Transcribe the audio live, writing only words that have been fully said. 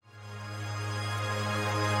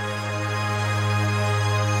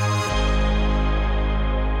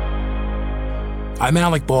I'm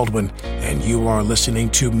Alec Baldwin, and you are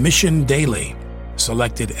listening to Mission Daily.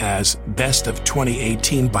 Selected as Best of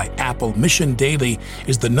 2018 by Apple, Mission Daily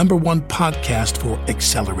is the #1 podcast for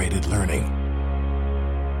accelerated learning.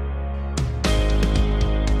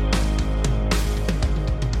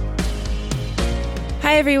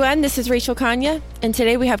 Hi everyone, this is Rachel Kanya, and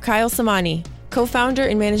today we have Kyle Samani, co-founder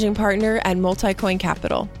and managing partner at Multicoin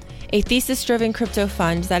Capital, a thesis-driven crypto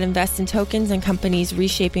fund that invests in tokens and companies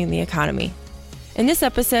reshaping the economy. In this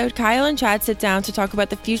episode, Kyle and Chad sit down to talk about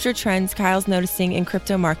the future trends Kyle's noticing in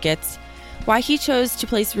crypto markets, why he chose to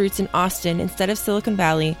place roots in Austin instead of Silicon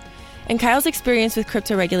Valley, and Kyle's experience with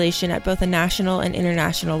crypto regulation at both a national and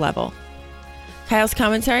international level. Kyle's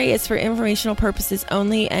commentary is for informational purposes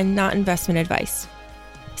only and not investment advice.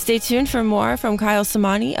 Stay tuned for more from Kyle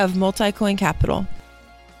Samani of Multicoin Capital.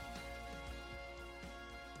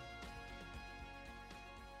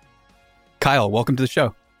 Kyle, welcome to the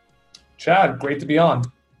show. Chad, great to be on.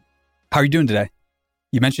 How are you doing today?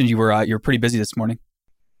 You mentioned you were pretty busy this morning.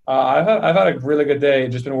 I've had a really good day.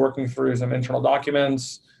 Just been working through some internal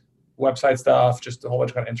documents, website stuff, just a whole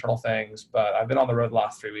bunch of kind of internal things. But I've been on the road the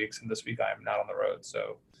last 3 weeks, and this week I'm not on the road,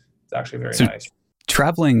 so it's actually very nice.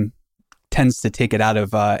 Traveling tends to take it out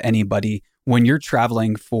of anybody. When you're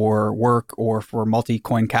traveling for work or for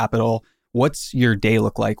Multicoin Capital, what's your day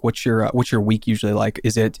look like? What's your week usually like?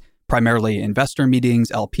 Is it primarily investor meetings,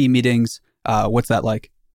 LP meetings? What's that like?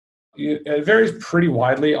 It varies pretty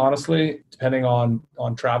widely, honestly, depending on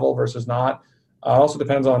travel versus not. It also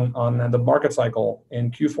depends on the market cycle. In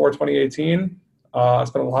Q4 2018, I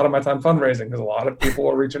spent a lot of my time fundraising because a lot of people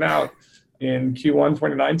are reaching out. In Q1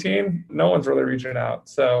 2019, no one's really reaching out.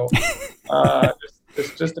 So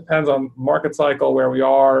it just depends on market cycle, where we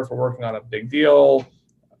are, if we're working on a big deal,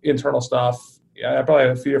 internal stuff. Yeah, I probably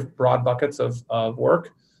have a few broad buckets of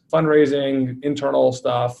work. Fundraising, internal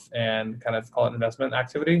stuff, and kind of call it investment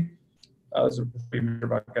activity. Those are the three major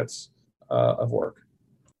buckets of work.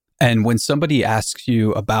 And when somebody asks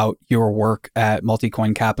you about your work at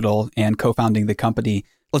Multicoin Capital and co-founding the company,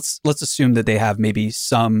 let's assume that they have maybe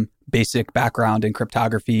some basic background in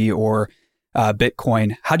cryptography or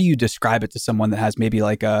Bitcoin. How do you describe it to someone that has maybe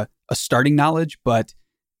like a starting knowledge, but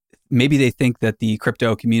maybe they think that the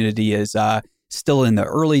crypto community is still in the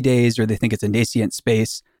early days, or they think it's a nascent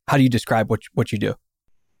space? How do you describe what you do?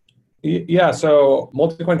 Yeah, so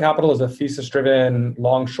Multicoin Capital is a thesis-driven,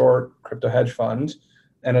 long-short crypto hedge fund.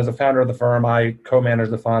 And as a founder of the firm, I co-manage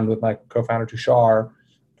the fund with my co-founder, Tushar.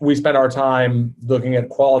 We spend our time looking at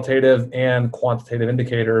qualitative and quantitative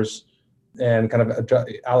indicators and kind of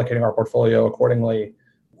allocating our portfolio accordingly.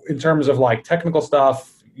 In terms of like technical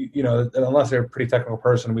stuff, unless you're a pretty technical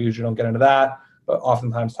person, we usually don't get into that, but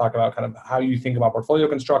oftentimes talk about kind of how you think about portfolio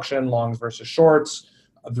construction, longs versus shorts,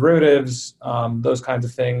 derivatives, those kinds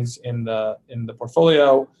of things in the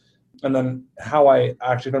portfolio. And then how I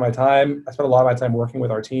actually spend my time, I spend a lot of my time working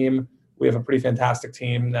with our team. We have a pretty fantastic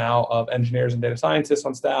team now of engineers and data scientists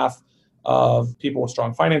on staff, of people with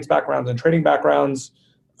strong finance backgrounds and trading backgrounds,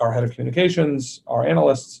 our head of communications, our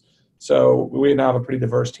analysts. So we now have a pretty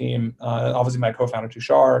diverse team. Obviously my co-founder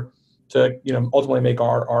Tushar, to ultimately make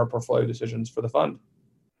our portfolio decisions for the fund.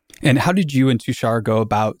 And how did you and Tushar go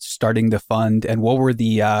about starting the fund, and what were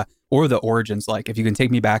the origins like? If you can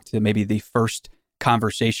take me back to maybe the first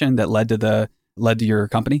conversation that led to your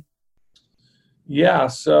company. Yeah,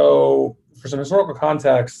 so for some historical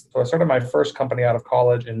context, so I started my first company out of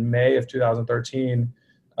college in May of 2013.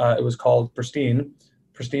 It was called Pristine.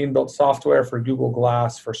 Pristine built software for Google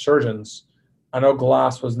Glass for surgeons. I know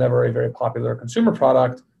Glass was never a very popular consumer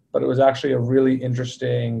product, but it was actually a really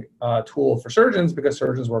interesting tool for surgeons because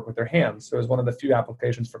surgeons work with their hands. So it was one of the few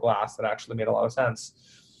applications for Glass that actually made a lot of sense.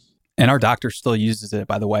 And our doctor still uses it,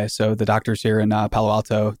 by the way. So the doctors here in Palo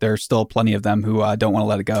Alto, there's still plenty of them who don't want to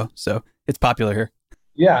let it go. So it's popular here.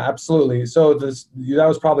 Yeah, absolutely. So that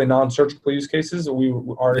was probably non-surgical use cases.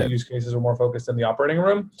 Our use cases were more focused in the operating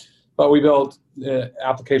room. But we built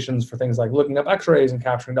applications for things like looking up x-rays and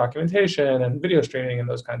capturing documentation and video streaming and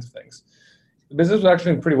those kinds of things. The business was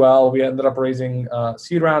actually doing pretty well. We ended up raising a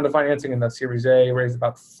seed round of financing, and that Series A raised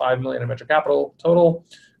about $5 million in venture capital total,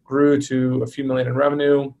 grew to a few million in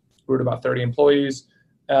revenue, grew to about 30 employees.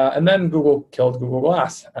 And then Google killed Google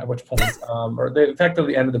Glass, at which point, or they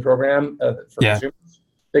effectively ended the program for consumers.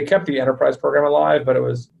 They kept the enterprise program alive, but it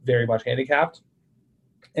was very much handicapped.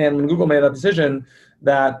 And when Google made that decision,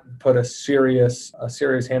 that put a serious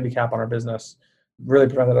handicap on our business, really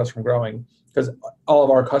prevented us from growing, because all of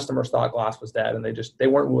our customers thought Glass was dead, and they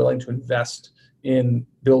weren't willing to invest in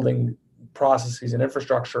building processes and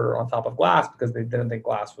infrastructure on top of Glass because they didn't think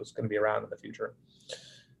Glass was going to be around in the future.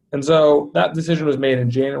 And so that decision was made in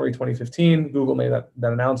January 2015. Google made that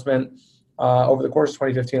announcement. Over the course of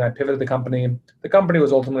 2015, I pivoted the company. The company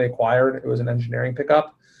was ultimately acquired. It was an engineering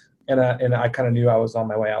pickup. And I kind of knew I was on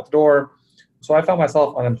my way out the door. So I found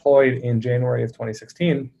myself unemployed in January of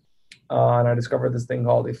 2016. And I discovered this thing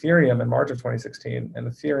called Ethereum in March of 2016. And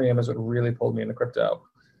Ethereum is what really pulled me into crypto.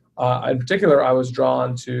 In particular, I was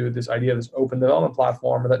drawn to this idea of this open development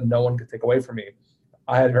platform that no one could take away from me.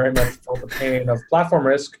 I had very much felt the pain of platform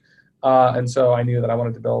risk. And so I knew that I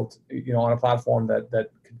wanted to build, on a platform that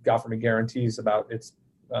could offer me guarantees about its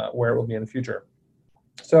where it will be in the future.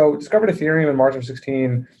 So discovered Ethereum in March of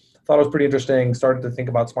 16, thought it was pretty interesting, started to think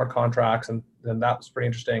about smart contracts, and then that was pretty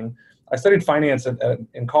interesting. I studied finance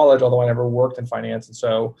in college, although I never worked in finance. And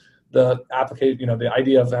so the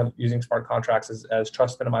idea of using smart contracts as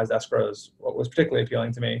trust minimized escrows was particularly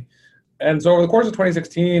appealing to me. And so over the course of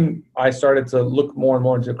 2016, I started to look more and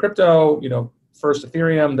more into crypto, first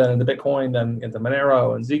Ethereum, then into Bitcoin, then into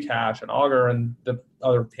Monero and Zcash and Augur and the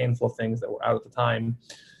other handful of things that were out at the time.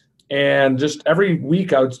 And just every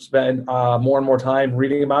week I would spend more and more time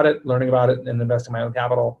reading about it, learning about it, and investing my own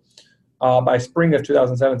capital. By spring of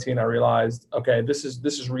 2017, I realized, okay, this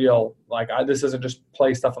is real. This isn't just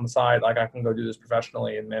play stuff on the side. I can go do this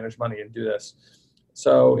professionally and manage money and do this.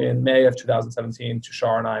 So in May of 2017,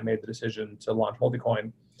 Tushar and I made the decision to launch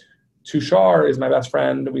Multicoin. Tushar is my best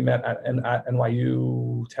friend. We met at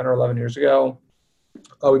NYU 10 or 11 years ago.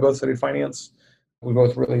 We both studied finance. We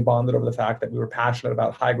both really bonded over the fact that we were passionate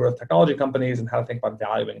about high growth technology companies and how to think about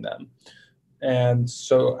valuing them. And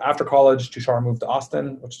so after college, Tushar moved to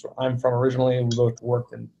Austin, which is where I'm from originally. We both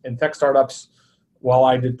worked in tech startups. While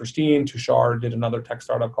I did Pristine, Tushar did another tech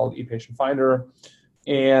startup called ePatient Finder.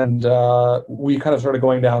 And we kind of started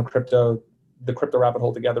going down the crypto rabbit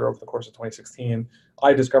hole together over the course of 2016.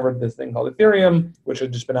 I discovered this thing called Ethereum, which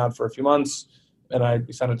had just been out for a few months. And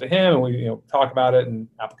we sent it to him, and we talk about it and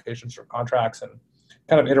applications for contracts, and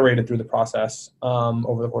kind of iterated through the process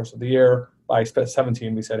over the course of the year. By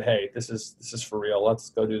 17, we said, hey, this is for real. Let's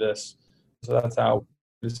go do this. So that's how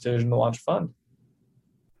the decision to launch a fund.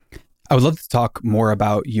 I would love to talk more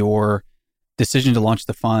about your decision to launch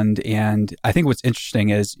the fund. And I think what's interesting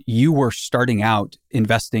is you were starting out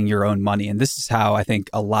investing your own money. And this is how I think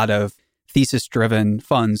a lot of thesis-driven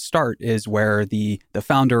funds start, is where the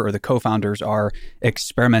founder or the co-founders are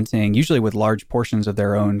experimenting, usually with large portions of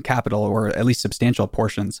their own capital, or at least substantial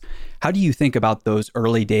portions. How do you think about those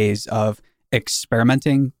early days of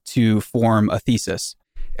experimenting to form a thesis?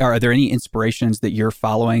 Are there any inspirations that you're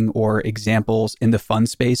following or examples in the fund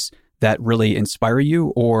space that really inspire you,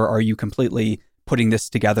 or are you completely putting this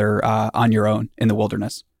together on your own in the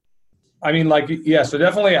wilderness? I mean, so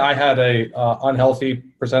definitely I had a unhealthy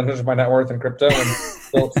percentage of my net worth in crypto, and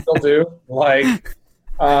still do.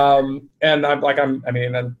 And I'm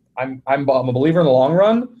a believer in the long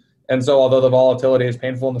run. And so although the volatility is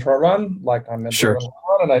painful in the short run, I'm in sure. the long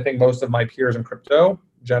run, and I think most of my peers in crypto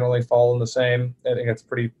generally fall in the same. I think it's a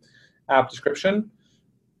pretty apt description.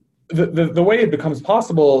 The way it becomes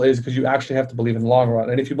possible is because you actually have to believe in the long run.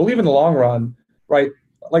 And if you believe in the long run, right,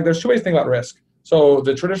 there's two ways to think about risk. So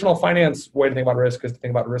the traditional finance way to think about risk is to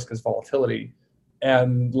think about risk as volatility.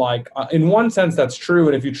 And in one sense, that's true.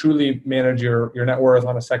 And if you truly manage your net worth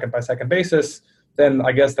on a second by second basis, then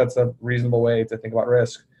I guess that's a reasonable way to think about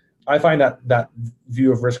risk. I find that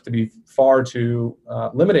view of risk to be far too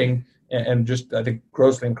limiting and just, I think,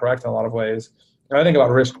 grossly incorrect in a lot of ways. And I think about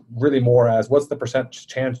risk really more as what's the percentage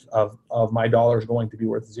chance of my dollars going to be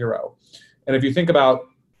worth zero. And if you think about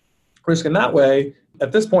risk in that way,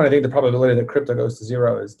 at this point, I think the probability that crypto goes to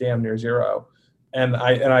zero is damn near zero. And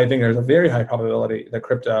I think there's a very high probability that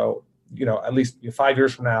crypto, at least 5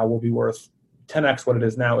 years from now, will be worth 10x what it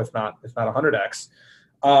is now, if not 100x.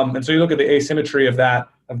 And so you look at the asymmetry of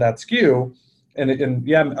that skew, and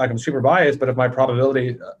yeah, I'm super biased, but if my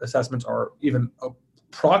probability assessments are even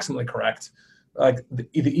approximately correct,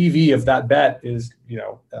 the EV of that bet is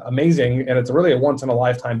amazing, and it's really a once in a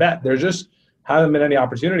lifetime bet. There's just haven't been any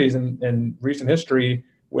opportunities in recent history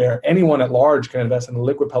where anyone at large can invest in a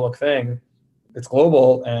liquid public thing that's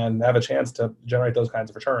global and have a chance to generate those kinds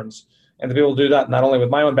of returns. And to be able to do that not only with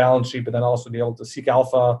my own balance sheet, but then also be able to seek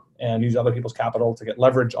alpha and use other people's capital to get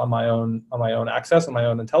leverage on my own access and my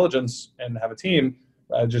own intelligence, and have a team,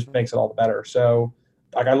 just makes it all the better. So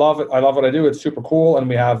I love it. I love what I do. It's super cool, and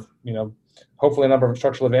we have hopefully a number of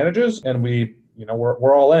structural advantages, and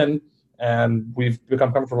we're all in. And we've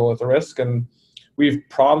become comfortable with the risk, and we've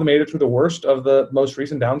probably made it through the worst of the most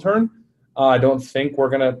recent downturn. I don't think we're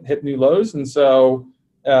going to hit new lows. And so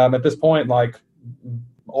at this point,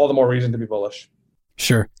 all the more reason to be bullish.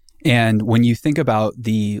 Sure. And when you think about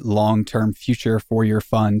the long-term future for your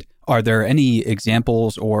fund, are there any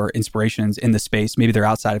examples or inspirations in the space, maybe they're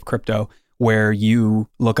outside of crypto, where you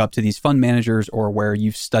look up to these fund managers or where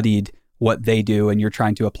you've studied what they do and you're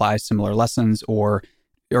trying to apply similar lessons, or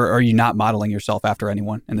are you not modeling yourself after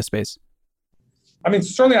anyone in the space? I mean,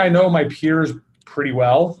 certainly I know my peers pretty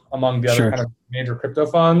well among the other kind of major crypto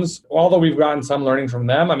funds. Although we've gotten some learning from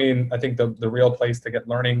them, I mean, I think the real place to get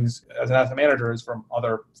learnings as an asset manager is from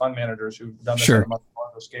other fund managers who've done this at a much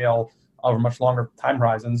larger scale over much longer time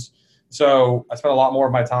horizons. So I spent a lot more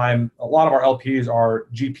of my time. A lot of our LPs are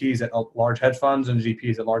GPs at large hedge funds and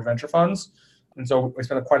GPs at large venture funds. And so we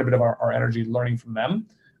spend quite a bit of our energy learning from them,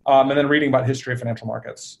 and then reading about history of financial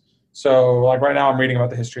markets. So like right now I'm reading about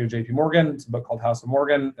the history of JP Morgan. It's a book called House of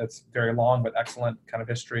Morgan. It's very long, but excellent kind of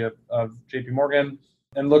history of JP Morgan,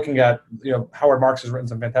 and looking at, Howard Marks has written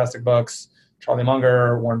some fantastic books, Charlie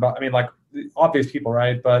Munger, Warren Buffett. I mean, like obvious people,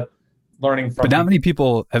 right? But learning from... But not many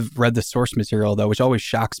people have read the source material though, which always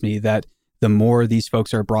shocks me that the more these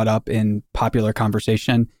folks are brought up in popular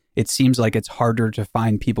conversation, it seems like it's harder to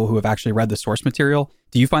find people who have actually read the source material.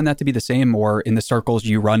 Do you find that to be the same, or in the circles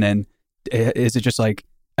you run in, is it just like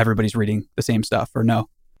everybody's reading the same stuff, or no?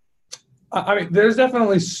 I mean, there's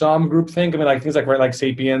definitely some groupthink. I mean, like things like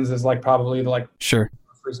Sapiens is like probably the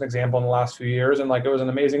first example in the last few years, and like it was an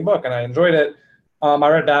amazing book and I enjoyed it. I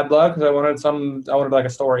read Bad Blood because I wanted like a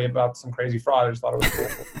story about some crazy fraud. I just thought it was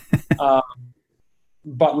cool.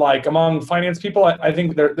 But like among finance people, I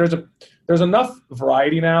think there's enough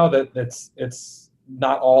variety now that it's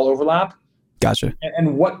not all overlap. Gotcha.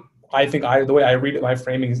 And what I think the way I read it, my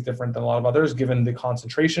framing is different than a lot of others, given the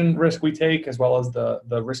concentration risk we take, as well as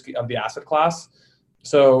the risk of the asset class.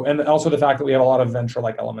 So, and also the fact that we have a lot of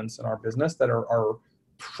venture-like elements in our business that are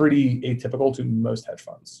pretty atypical to most hedge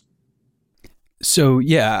funds. So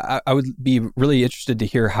yeah, I would be really interested to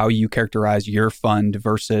hear how you characterize your fund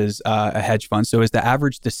versus a hedge fund. So is the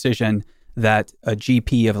average decision that a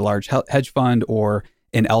GP of a large hedge fund or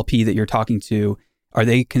an LP that you're talking to, are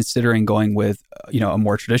they considering going with, a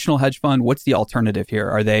more traditional hedge fund? What's the alternative here?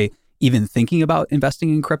 Are they even thinking about investing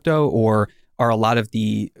in crypto, or are a lot of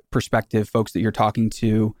the prospective folks that you're talking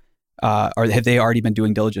to, have they already been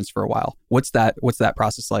doing diligence for a while? What's that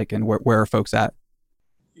process like, and where are folks at?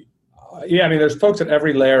 Yeah, I mean, there's folks at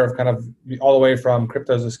every layer of kind of all the way from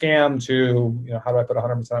crypto's a scam to, how do I put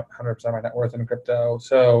 100% of my net worth in crypto?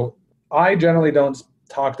 So I generally don't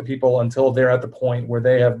talk to people until they're at the point where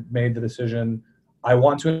they have made the decision, I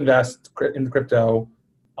want to invest in crypto.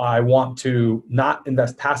 I want to not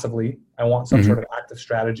invest passively. I want some sort of active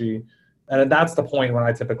strategy. And that's the point when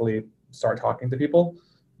I typically start talking to people.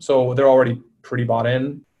 So they're already pretty bought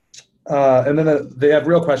in. And then they have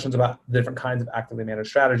real questions about different kinds of actively managed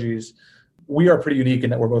strategies. We are pretty unique in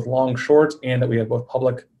that we're both long, short, and that we have both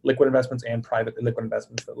public liquid investments and private liquid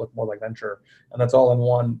investments that look more like venture. And that's all in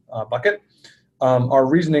one bucket. Our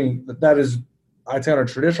reasoning, that is, I'd say on a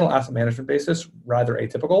traditional asset management basis, rather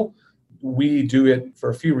atypical. We do it for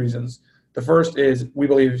a few reasons. The first is we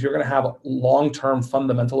believe if you're going to have long-term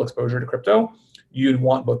fundamental exposure to crypto, you'd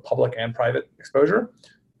want both public and private exposure,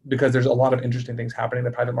 because there's a lot of interesting things happening in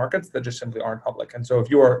the private markets that just simply aren't public. And so if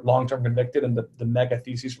you are long-term convicted in the mega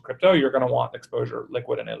thesis for crypto, you're going to want exposure,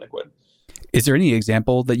 liquid and illiquid. Is there any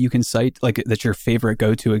example that you can cite, like that's your favorite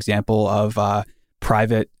go-to example of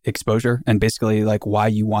private exposure, and basically like why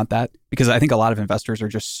you want that? Because I think a lot of investors are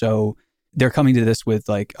just they're coming to this with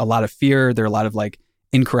like a lot of fear. There are a lot of like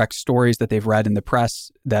incorrect stories that they've read in the press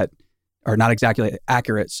that are not exactly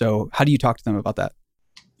accurate. So how do you talk to them about that?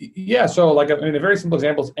 Yeah, so like, I mean, a very simple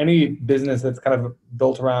example is any business that's kind of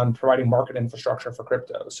built around providing market infrastructure for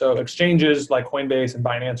crypto. So exchanges like Coinbase and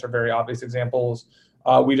Binance are very obvious examples.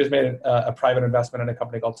 We just made a private investment in a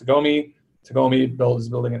company called Tagomi. Tagomi is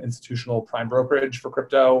building an institutional prime brokerage for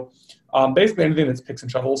crypto. Basically anything that's picks and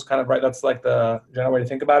shovels, kind of, right? That's like the general way to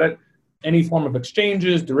think about it. Any form of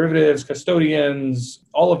exchanges, derivatives, custodians,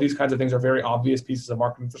 all of these kinds of things are very obvious pieces of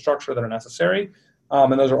market infrastructure that are necessary.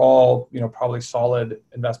 And those are all, probably solid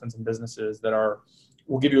investments in businesses that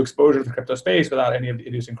will give you exposure to the crypto space without any of the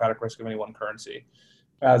idiosyncratic risk of any one currency.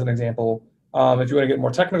 As an example, if you want to get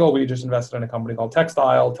more technical, we just invested in a company called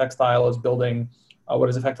Textile. Textile is building what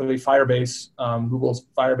is effectively Firebase, Google's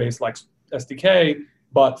Firebase-like SDK,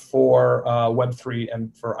 but for Web3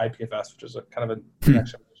 and for IPFS, which is a kind of a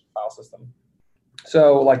next generation file system.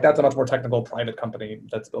 So like that's a much more technical private company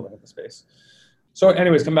that's building in the space. So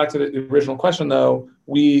anyways, come back to the original question though,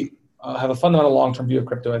 we have a fundamental long-term view of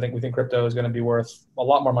crypto. We think crypto is going to be worth a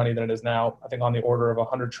lot more money than it is now. I think on the order of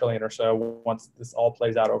 100 trillion or so once this all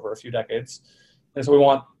plays out over a few decades. And so we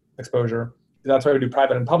want exposure. That's why we do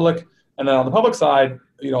private and public. And then on the public side,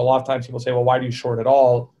 a lot of times people say, well, why do you short at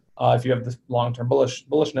all if you have this long-term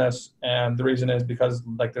bullishness? And the reason is because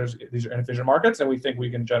these are inefficient markets, and we think we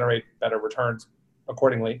can generate better returns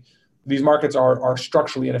accordingly. These markets are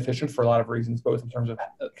structurally inefficient for a lot of reasons, both in terms of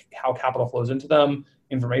how capital flows into them,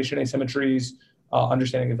 information asymmetries,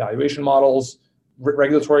 understanding evaluation models,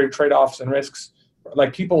 regulatory trade-offs and risks.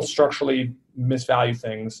 Like, people structurally misvalue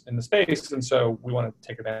things in the space, and so we want to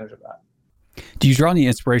take advantage of that. Do you draw any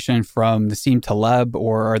inspiration from Nassim Taleb,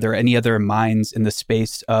 or are there any other minds in the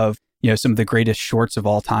space of, some of the greatest shorts of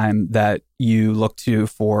all time that you look to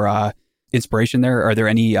for inspiration there? Are there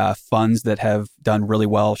any funds that have done really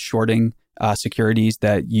well shorting securities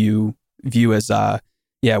that you view as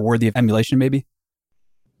worthy of emulation maybe?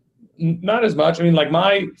 Not as much. I mean,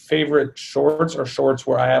 my favorite shorts are shorts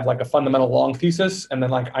where I have a fundamental long thesis, and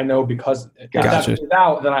then I know because if that plays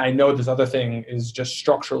out, then I know this other thing is just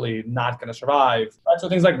structurally not going to survive. Right? So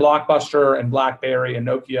things like Blockbuster and BlackBerry and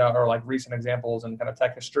Nokia are recent examples in kind of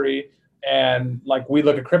tech history. And we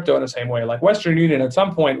look at crypto in the same way. Western Union at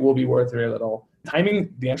some point will be worth very little.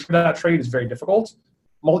 Timing the entry to that trade is very difficult.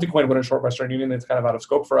 Multicoin wouldn't short Western Union. It's kind of out of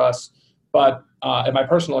scope for us. But in my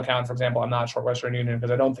personal account, for example, I'm not short Western Union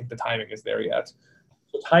because I don't think the timing is there yet.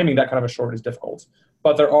 So timing that kind of a short is difficult.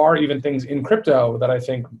 But there are even things in crypto that I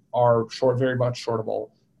think are very much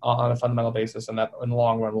shortable on a fundamental basis, and that in the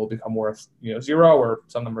long run will become worth zero, or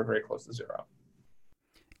some of them are very close to zero.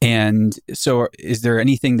 And so is there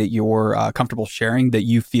anything that you're comfortable sharing that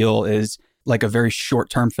you feel is a very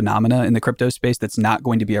short-term phenomena in the crypto space that's not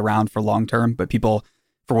going to be around for long-term, but people,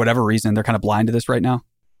 for whatever reason, they're kind of blind to this right now?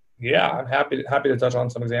 Yeah, I'm happy to touch on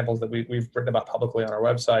some examples that we've written about publicly on our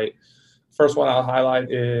website. First one I'll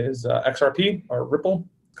highlight is XRP, or Ripple,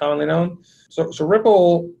 commonly known. So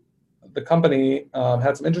Ripple, the company,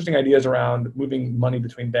 had some interesting ideas around moving money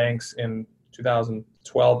between banks in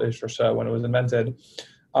 2012-ish or so when it was invented.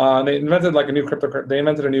 They invented They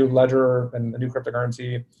invented a new ledger and a new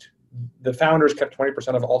cryptocurrency. The founders kept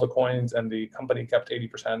 20% of all the coins, and the company kept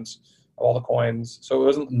 80% of all the coins. So it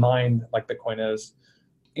wasn't mined like Bitcoin is.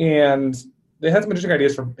 And they had some interesting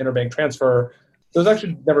ideas for interbank transfer. Those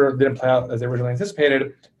actually didn't play out as they originally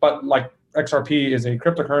anticipated. But XRP is a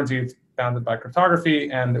cryptocurrency founded by cryptography,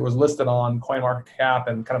 and it was listed on CoinMarketCap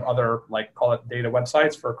and kind of other call it data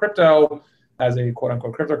websites for crypto as a quote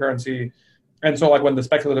unquote cryptocurrency. And so when the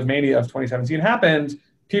speculative mania of 2017 happened,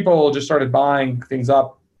 people just started buying things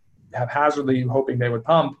up haphazardly, hoping they would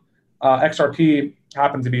pump. XRP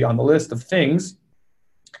happened to be on the list of things.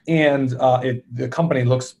 And the company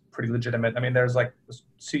looks pretty legitimate. I mean, there's the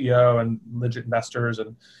CEO and legit investors,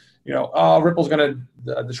 and Ripple's going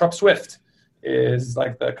to disrupt Swift is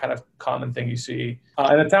the kind of common thing you see,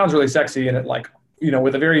 and it sounds really sexy. And it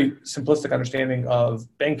with a very simplistic understanding of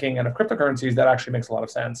banking and of cryptocurrencies, that actually makes a lot of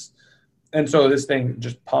sense. And so this thing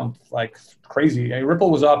just pumped like crazy. I mean, Ripple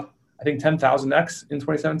was up, I think 10,000x in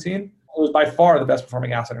 2017. It was by far the best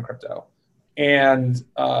performing asset in crypto. And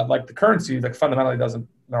the currency, fundamentally doesn't,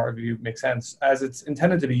 in our view, make sense. As it's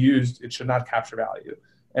intended to be used, it should not capture value.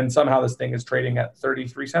 And somehow this thing is trading at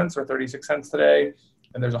 33 cents or 36 cents today,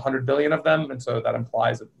 and there's 100 billion of them. And so that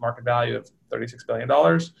implies a market value of $36 billion.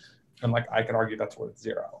 And I can argue that's worth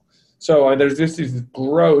zero. So there's just these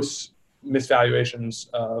gross misvaluations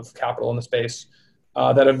of capital in the space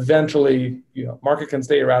that eventually, market can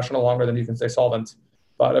stay irrational longer than you can stay solvent,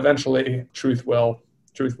 but eventually truth will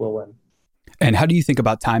win. And how do you think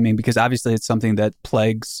about timing? Because obviously it's something that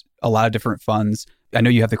plagues a lot of different funds. I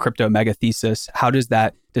know you have the crypto mega thesis. Does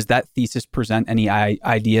that thesis present any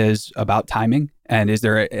ideas about timing? And is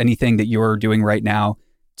there anything that you're doing right now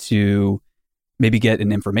to maybe get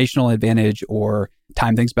an informational advantage or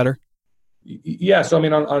time things better? Yeah. So, I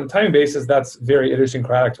mean, on a timing basis, that's very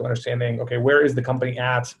idiosyncratic to understanding, okay, where is the company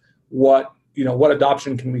at? What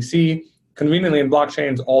adoption can we see? Conveniently in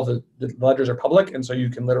blockchains, all the ledgers are public. And so you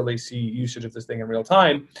can literally see usage of this thing in real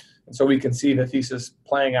time. And so we can see the thesis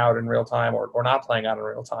playing out in real time or not playing out in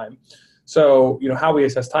real time. So, how we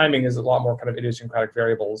assess timing is a lot more kind of idiosyncratic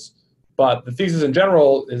variables. But the thesis in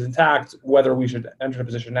general is intact. Whether we should enter a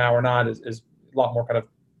position now or not is a lot more kind of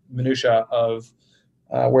minutia of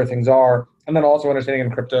where things are. And then also understanding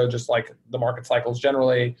in crypto, just like the market cycles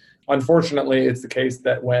generally. Unfortunately, it's the case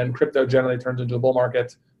that when crypto generally turns into a bull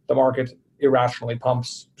market, the market irrationally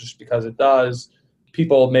pumps just because it does.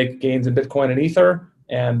 People make gains in Bitcoin and Ether,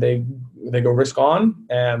 and they go risk on,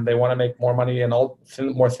 and they want to make more money in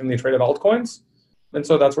more thinly traded altcoins. And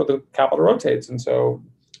so that's where the capital rotates. And so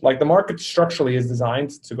the market structurally is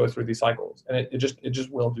designed to go through these cycles, and it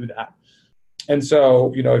just will do that. And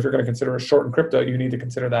so, if you're going to consider a short in crypto, you need to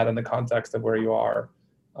consider that in the context of where you are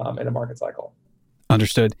in a market cycle.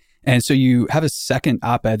 Understood. And so you have a second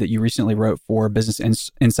op-ed that you recently wrote for Business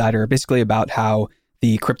Insider, basically about how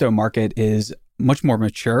the crypto market is much more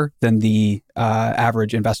mature than the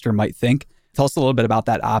average investor might think. Tell us a little bit about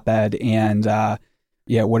that op-ed and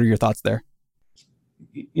what are your thoughts there?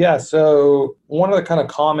 Yeah, so one of the kind of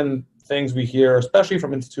common things we hear, especially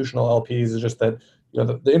from institutional LPs, is just that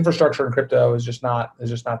the infrastructure in crypto is just not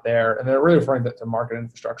there, and they're really referring to market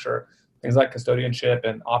infrastructure, things like custodianship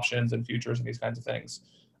and options and futures and these kinds of things.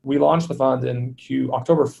 We launched the fund in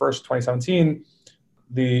October 1st, 2017.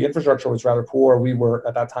 The infrastructure was rather poor. We were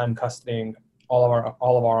at that time custodying all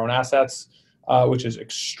of our own assets, which is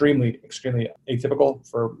extremely atypical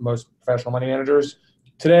for most professional money managers.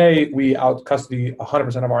 Today, we out-custody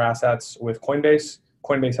 100% of our assets with Coinbase.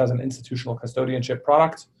 Coinbase has an institutional custodianship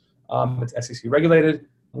product. It's SEC regulated.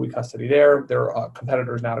 We custody there. There are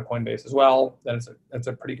competitors now to Coinbase as well. Then it's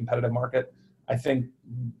a pretty competitive market. I think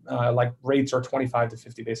rates are 25 to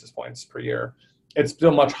 50 basis points per year. It's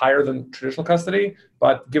still much higher than traditional custody,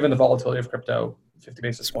 but given the volatility of crypto, 50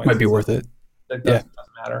 basis points might be worth it. It doesn't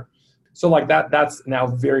matter. So that's now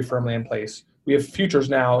very firmly in place. We have futures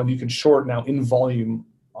now, and you can short now in volume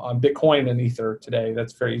on Bitcoin and Ether today.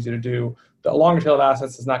 That's very easy to do. The longer tail of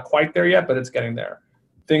assets is not quite there yet, but it's getting there.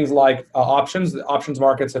 Things like options. The options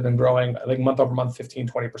markets have been growing, I think, month over month, 15,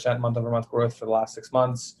 20% month over month growth for the last 6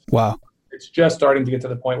 months. Wow. It's just starting to get to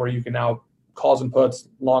the point where you can now calls and puts,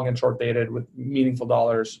 long and short dated with meaningful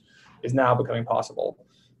dollars is now becoming possible.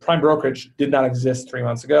 Prime brokerage did not exist 3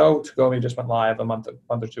 months ago. Tagomi just went live a month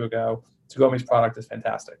or two ago. Tagomi's product is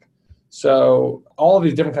fantastic. So all of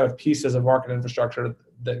these different kind of pieces of market infrastructure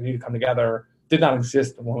that need to come together did not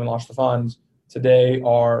exist when we launched the fund. Today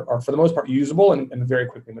are for the most part usable and very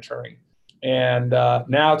quickly maturing. And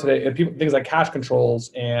now today, things like cash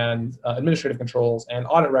controls and administrative controls and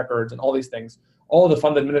audit records and all these things, all of the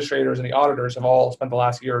fund administrators and the auditors have all spent the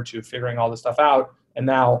last year or two figuring all this stuff out. And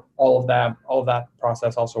now all of that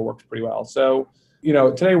process also works pretty well. So,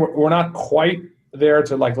 today we're not quite there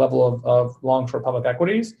to level of long short public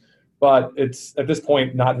equities, but it's at this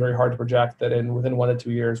point not very hard to project that within 1 to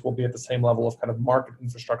 2 years we'll be at the same level of kind of market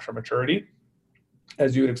infrastructure maturity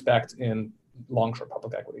as you would expect in long short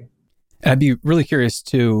public equity. And I'd be really curious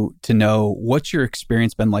to know what's your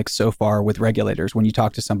experience been like so far with regulators when you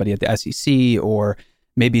talk to somebody at the SEC or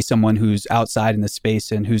maybe someone who's outside in the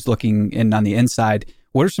space and who's looking in on the inside.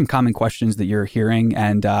 What are some common questions that you're hearing,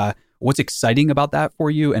 and what's exciting about that for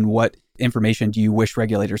you, and what information do you wish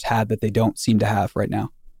regulators had that they don't seem to have right now?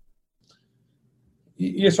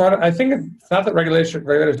 Yeah, so I think it's not that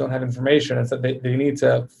regulators don't have information. It's that they need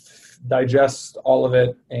to digest all of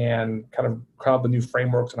it and kind of come up with new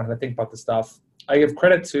frameworks on how to think about this stuff. I give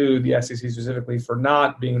credit to the SEC specifically for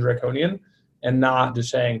not being draconian and not just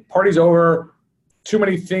saying, party's over, too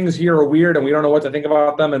many things here are weird and we don't know what to think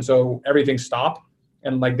about them, and so everything stop.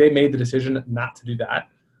 And they made the decision not to do that.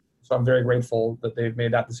 So I'm very grateful that they've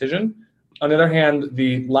made that decision. On the other hand,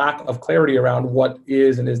 the lack of clarity around what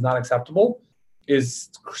is and is not acceptable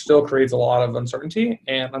still creates a lot of uncertainty,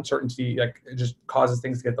 and uncertainty it just causes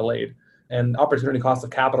things to get delayed. And opportunity cost of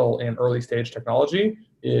capital in early stage technology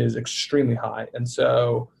is extremely high. And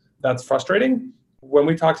so that's frustrating. When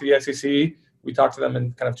we talk to the SEC, we talk to them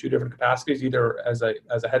in kind of two different capacities, either as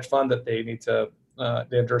a hedge fund that they need to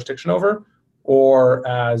they have jurisdiction over, or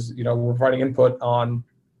as we're providing input on,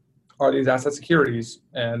 are these asset securities,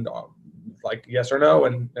 and yes or no,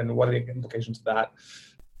 and what are the implications of that.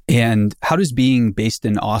 And how does being based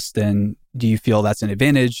in Austin, do you feel that's an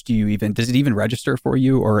advantage? Does it even register for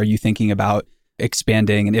you, or are you thinking about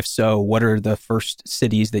expanding? And if so, what are the first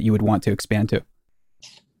cities that you would want to expand to?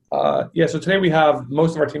 So today we have,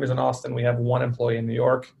 most of our team is in Austin. We have one employee in New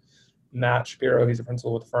York, Matt Shapiro. He's a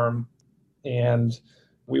principal with the firm. And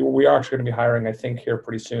we are actually going to be hiring, I think, here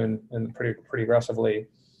pretty soon and pretty aggressively.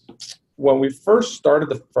 When we first started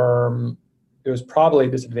the firm, it was probably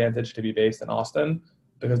a disadvantage to be based in Austin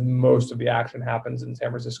because most of the action happens in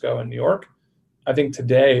San Francisco and New York. I think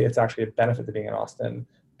today it's actually a benefit to being in Austin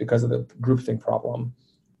because of the groupthink problem.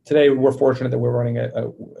 Today, we're fortunate that we're running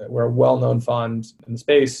we're a well-known fund in the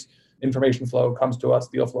space. Information flow comes to us,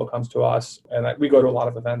 deal flow comes to us, and we go to a lot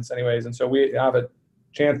of events anyways. And so we have a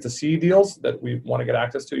chance to see deals that we want to get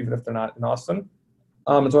access to, even if they're not in Austin.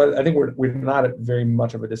 And so I think we're not at very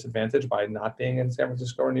much of a disadvantage by not being in San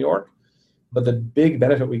Francisco or New York. But the big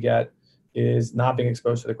benefit we get is not being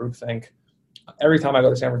exposed to the groupthink. Every time I go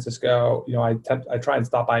to San Francisco, I try and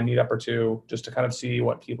stop by a meetup or two just to kind of see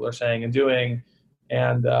what people are saying and doing.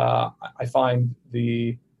 And I find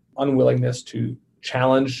the unwillingness to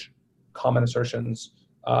challenge common assertions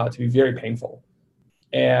to be very painful.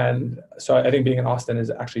 And so I think being in Austin is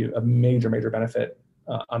actually a major, major benefit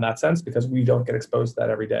on that sense, because we don't get exposed to that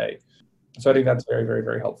every day. So I think that's very, very,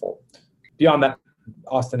 very helpful. Beyond that,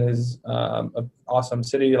 Austin is an awesome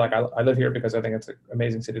city. Like I live here because I think it's an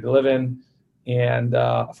amazing city to live in. And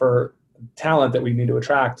for talent that we need to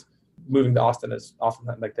attract, moving to Austin is often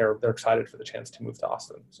like they're excited for the chance to move to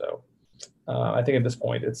Austin. So I think at this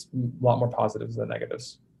point, it's a lot more positives than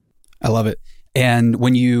negatives. I love it. And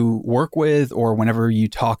when you work with or whenever you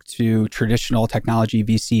talk to traditional technology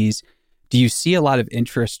VCs, do you see a lot of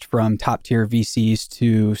interest from top tier VCs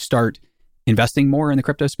to start investing more in the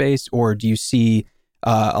crypto space? Or do you see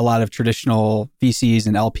a lot of traditional VCs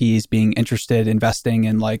and LPs being interested in investing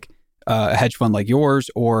in like a hedge fund like yours?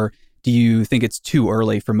 Or do you think it's too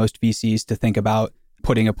early for most VCs to think about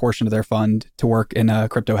putting a portion of their fund to work in a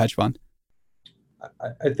crypto hedge fund?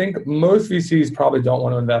 I think most VCs probably don't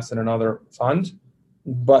want to invest in another fund,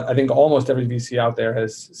 but I think almost every VC out there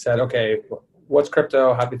has said, okay, what's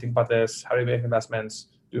crypto? How do we think about this? How do we make investments?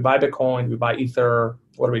 Do we buy Bitcoin? Do we buy Ether?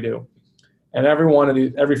 What do we do? And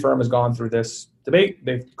every firm has gone through this debate.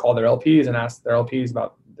 They've called their LPs and asked their LPs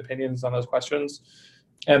about opinions on those questions.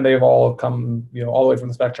 And they've all come, all the way from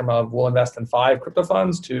the spectrum of we'll invest in 5 crypto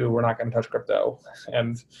funds to we're not going to touch crypto.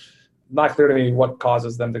 And not clear to me what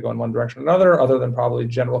causes them to go in one direction or another, other than probably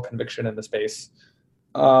general conviction in the space.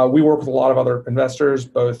 We work with a lot of other investors,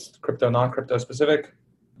 both crypto, non-crypto specific.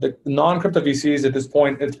 The non-crypto VCs at this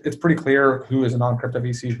point, it's pretty clear who is a non-crypto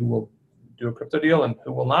VC who will do a crypto deal and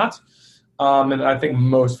who will not. And I think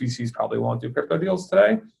most VCs probably won't do crypto deals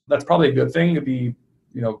today. That's probably a good thing. It'd be,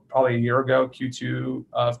 probably a year ago, Q2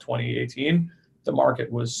 of 2018,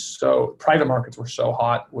 private markets were so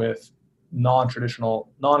hot with non-traditional,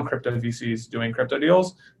 non-crypto VCs doing crypto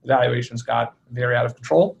deals. Valuations got very out of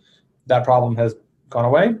control. That problem has gone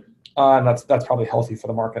away. And that's probably healthy for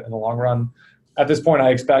the market in the long run. At this point,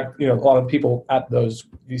 I expect, a lot of people at those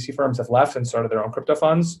VC firms have left and started their own crypto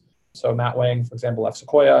funds. So Matt Wang, for example, left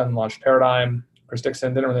Sequoia and launched Paradigm. Chris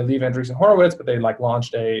Dixon didn't really leave Andreessen Horowitz, but they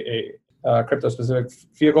launched a crypto-specific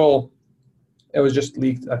vehicle. It was just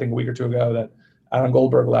leaked, I think, a week or two ago that Adam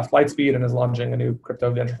Goldberg left Lightspeed and is launching a new crypto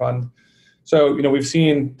venture fund. So, we've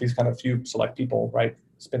seen these kind of few select people, right,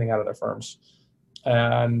 spinning out of their firms.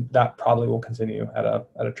 And that probably will continue at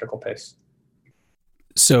a trickle pace.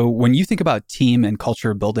 So when you think about team and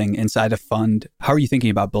culture building inside a fund, how are you thinking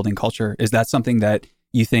about building culture? Is that something that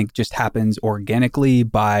you think just happens organically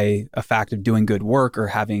by a fact of doing good work or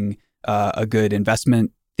having a good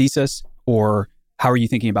investment thesis? Or how are you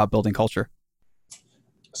thinking about building culture?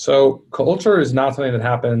 So culture is not something that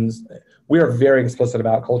happens. We are very explicit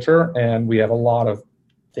about culture, and we have a lot of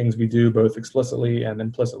things we do both explicitly and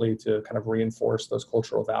implicitly to kind of reinforce those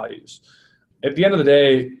cultural values. At the end of the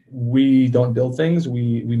day, we don't build things,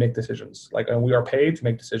 we make decisions. And we are paid to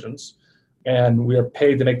make decisions, and we are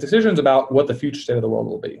paid to make decisions about what the future state of the world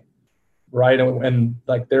will be, right? And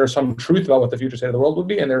there's some truth about what the future state of the world will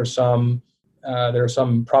be, and there's some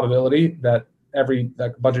probability that a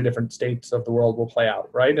bunch of different states of the world will play out,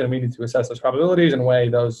 right? And we need to assess those probabilities and weigh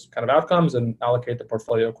those kind of outcomes and allocate the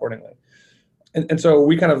portfolio accordingly. And so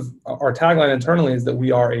we our tagline internally is that we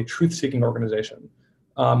are a truth-seeking organization.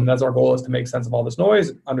 And that's our goal, is to make sense of all this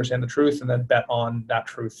noise, understand the truth, and then bet on that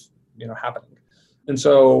truth, happening. And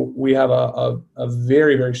so we have a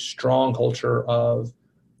very, very strong culture of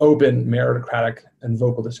open, meritocratic, and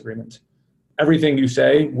vocal disagreement. Everything you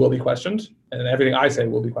say will be questioned, and everything I say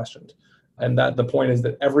will be questioned. And that the point is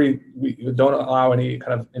that we don't allow any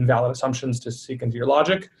kind of invalid assumptions to seek into your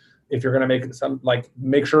logic. If you're going to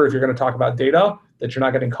make sure if you're going to talk about data that you're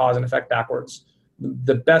not getting cause and effect backwards.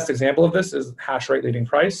 The best example of this is hash rate leading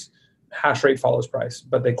price. Hash rate follows price,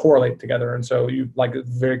 but they correlate together. And so a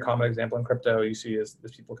very common example in crypto you see is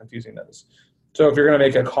people confusing those. So if you're going to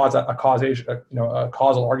make a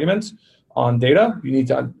causal argument on data, you need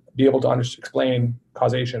to be able to explain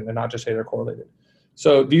causation and not just say they're correlated.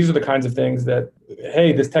 So these are the kinds of things that,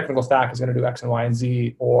 hey, this technical stack is going to do X and Y and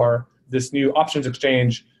Z, or this new options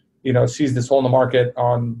exchange, sees this hole in the market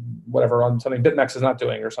on something BitMEX is not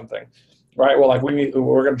doing or something, right? Well,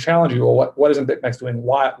 we're going to challenge you. Well, what isn't BitMEX doing?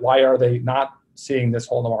 Why are they not seeing this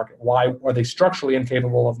hole in the market? Why are they structurally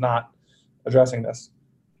incapable of not addressing this?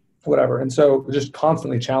 Whatever. And so we're just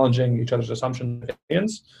constantly challenging each other's assumptions and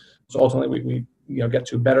opinions. So ultimately we get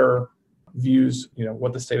to better views,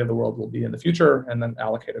 what the state of the world will be in the future, and then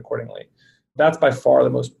allocate accordingly. That's by far the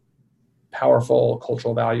most powerful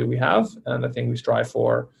cultural value we have, and the thing we strive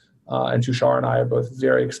for. And Tushar and I are both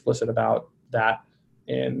very explicit about that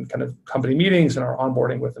in kind of company meetings and our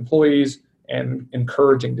onboarding with employees, and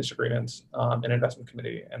encouraging disagreements in investment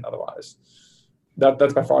committee and otherwise.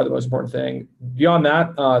 That's by far the most important thing. Beyond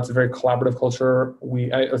that, it's a very collaborative culture.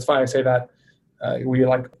 It's funny I say that. We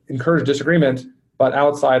like encourage disagreement, but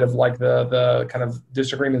outside of like the kind of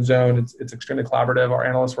disagreement zone, it's extremely collaborative. Our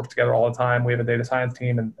analysts work together all the time. We have a data science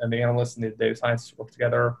team, and the analysts and the data scientists work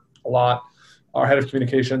together a lot. Our head of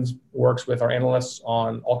communications works with our analysts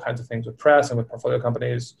on all kinds of things with press and with portfolio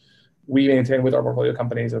companies. We maintain with our portfolio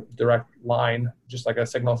companies a direct line, just like a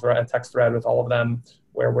signal thread, a text thread with all of them,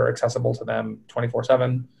 where we're accessible to them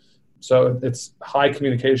 24/7. So it's high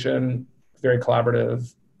communication, very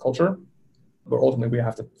collaborative culture, but ultimately we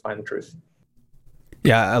have to find the truth.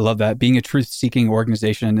 Yeah, I love that. Being a truth-seeking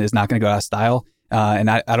organization is not going to go out of style, and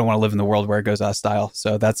I don't want to live in the world where it goes out of style.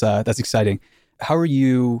 So that's exciting. How are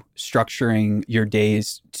you structuring your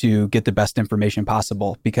days to get the best information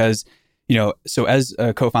possible? Because, so as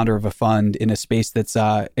a co-founder of a fund in a space that's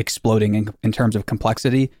exploding in terms of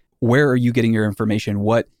complexity, where are you getting your information?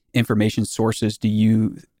 What information sources do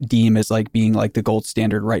you deem as like being like the gold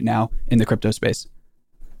standard right now in the crypto space?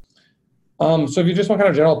 So if you just want kind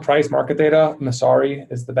of general price market data,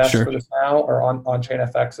 Messari is the best Sure. for this now, or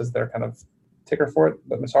OnChainFX is their kind of ticker for it,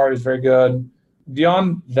 but Messari is very good.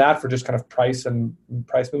 Beyond that, for just kind of price and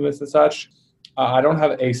price movements and such, I don't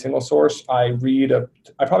have a single source. I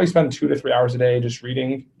probably spend 2 to 3 hours a day just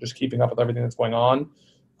reading, just keeping up with everything that's going on.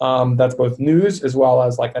 That's both news as well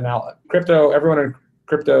as like crypto. Everyone in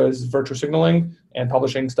crypto is virtue signaling and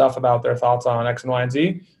publishing stuff about their thoughts on X and Y and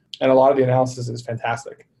Z. And a lot of the analysis is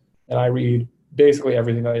fantastic. And I read basically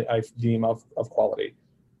everything I deem of quality.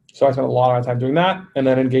 So I spend a lot of time doing that, and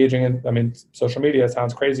then engaging in, social media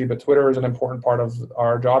sounds crazy, but Twitter is an important part of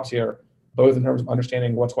our jobs here, both in terms of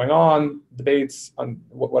understanding what's going on, debates, on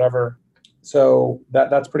whatever. So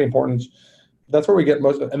that's pretty important. That's where we get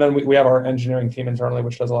most of it. And then we have our engineering team internally,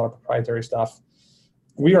 which does a lot of proprietary stuff.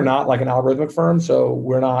 We are not like an algorithmic firm, so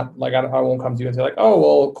we're not like, I won't come to you and say like, oh,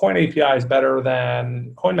 well, Coin API is better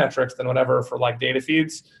than Coinmetrics than whatever for like data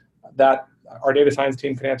feeds. That our data science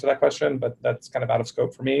team can answer that question, but that's kind of out of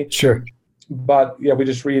scope for me. Sure. But yeah, we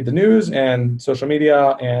just read the news and social media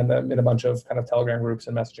and in a bunch of kind of Telegram groups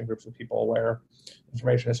and messaging groups with people where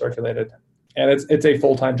information is circulated. And it's a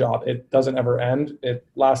full-time job. It doesn't ever end.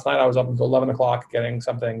 Last night I was up until 11 o'clock getting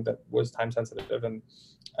something that was time sensitive, and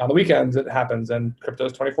on the weekends it happens, and crypto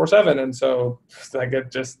is 24/7. And so like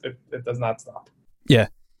it does not stop. Yeah.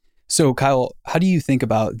 So Kyle, how do you think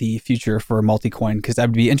about the future for Multicoin? Because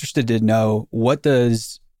I'd be interested to know, what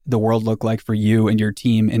does the world look like for you and your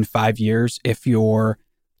team in 5 years if you're,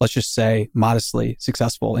 let's just say, modestly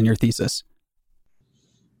successful in your thesis?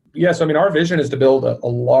 Yeah, so our vision is to build a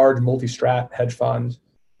large multi-strat hedge fund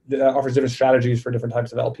that offers different strategies for different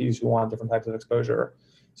types of LPs who want different types of exposure.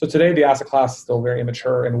 So today the asset class is still very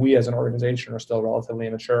immature, and we as an organization are still relatively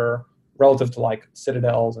immature relative to like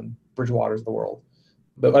Citadels and Bridgewaters of the world.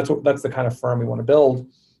 But that's the kind of firm we want to build.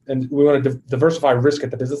 And we want to diversify risk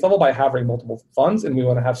at the business level by having multiple funds, and we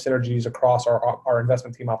want to have synergies across our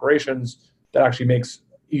investment team operations that actually makes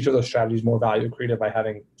each of those strategies more value accretive by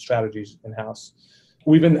having strategies in-house.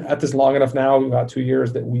 We've been at this long enough now, about 2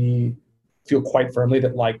 years, that we feel quite firmly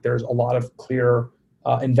that like there's a lot of clear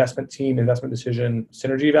investment decision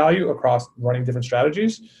synergy value across running different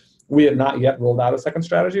strategies. We have not yet rolled out a second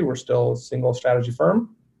strategy. We're still a single strategy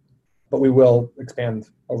firm, but we will expand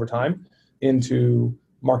over time into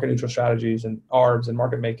market neutral strategies and ARBs and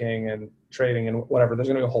market making and trading and whatever. There's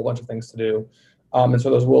going to be a whole bunch of things to do. And so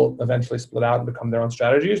those will eventually split out and become their own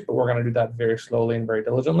strategies, but we're going to do that very slowly and very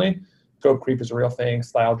diligently. Scope creep is a real thing.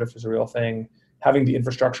 Style drift is a real thing. Having the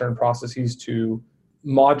infrastructure and processes to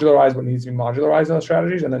modularize what needs to be modularized in those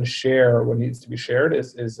strategies and then share what needs to be shared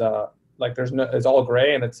is it's all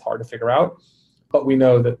gray and it's hard to figure out. But we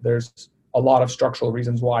know that there's a lot of structural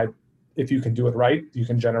reasons why, if you can do it right, you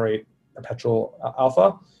can generate perpetual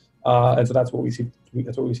alpha, and so that's what we seek.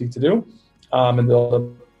 That's what we seek to do, and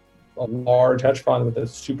build a large hedge fund with a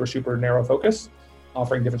super narrow focus,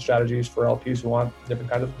 offering different strategies for LPs who want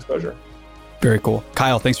different kinds of exposure. Very cool.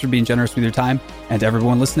 Kyle, thanks for being generous with your time, and to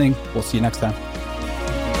everyone listening, we'll see you next time.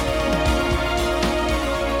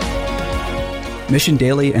 Mission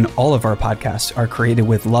Daily and all of our podcasts are created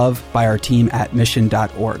with love by our team at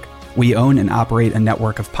mission.org. We own and operate a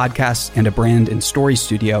network of podcasts and a brand and story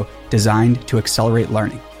studio designed to accelerate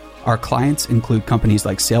learning. Our clients include companies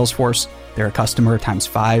like Salesforce, they're a customer times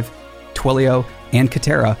 5, Twilio, and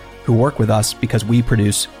Katera, who work with us because we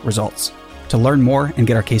produce results. To learn more and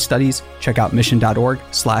get our case studies, check out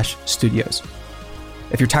mission.org/studios.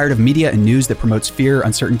 If you're tired of media and news that promotes fear,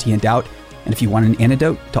 uncertainty, and doubt, and if you want an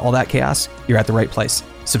antidote to all that chaos, you're at the right place.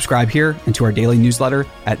 Subscribe here and to our daily newsletter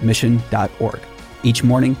at mission.org. Each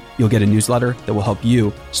morning, you'll get a newsletter that will help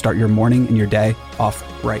you start your morning and your day off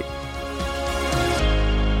right.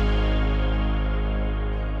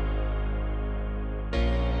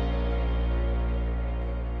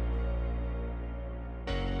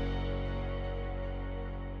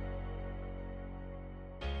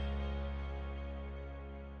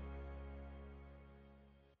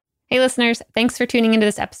 Hey, listeners, thanks for tuning into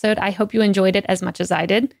this episode. I hope you enjoyed it as much as I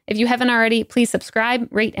did. If you haven't already, please subscribe,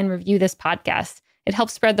 rate, and review this podcast. It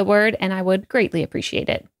helps spread the word, and I would greatly appreciate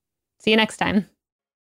it. See you next time.